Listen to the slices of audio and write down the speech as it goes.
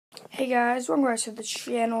Hey guys, welcome back to the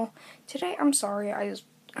channel. Today, I'm sorry, I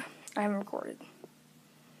haven't recorded.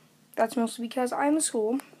 That's mostly because I'm in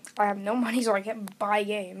school. I have no money, so I can't buy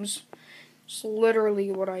games. So literally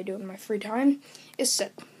what I do in my free time is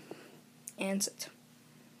sit. And sit.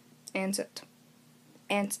 And sit.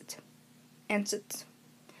 And sit. And sit.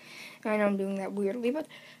 I know I'm doing that weirdly, but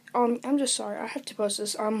I'm just sorry. I have to post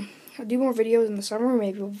this. I'll do more videos in the summer,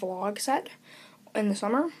 maybe a vlog set in the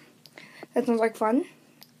summer. That sounds like fun.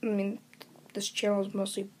 I mean, this channel is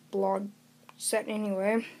mostly blog set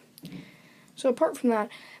anyway. So apart from that,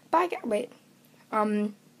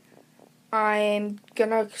 I'm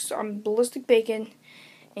Ballistic Bacon,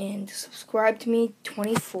 and subscribe to me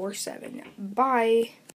 24/7. Bye.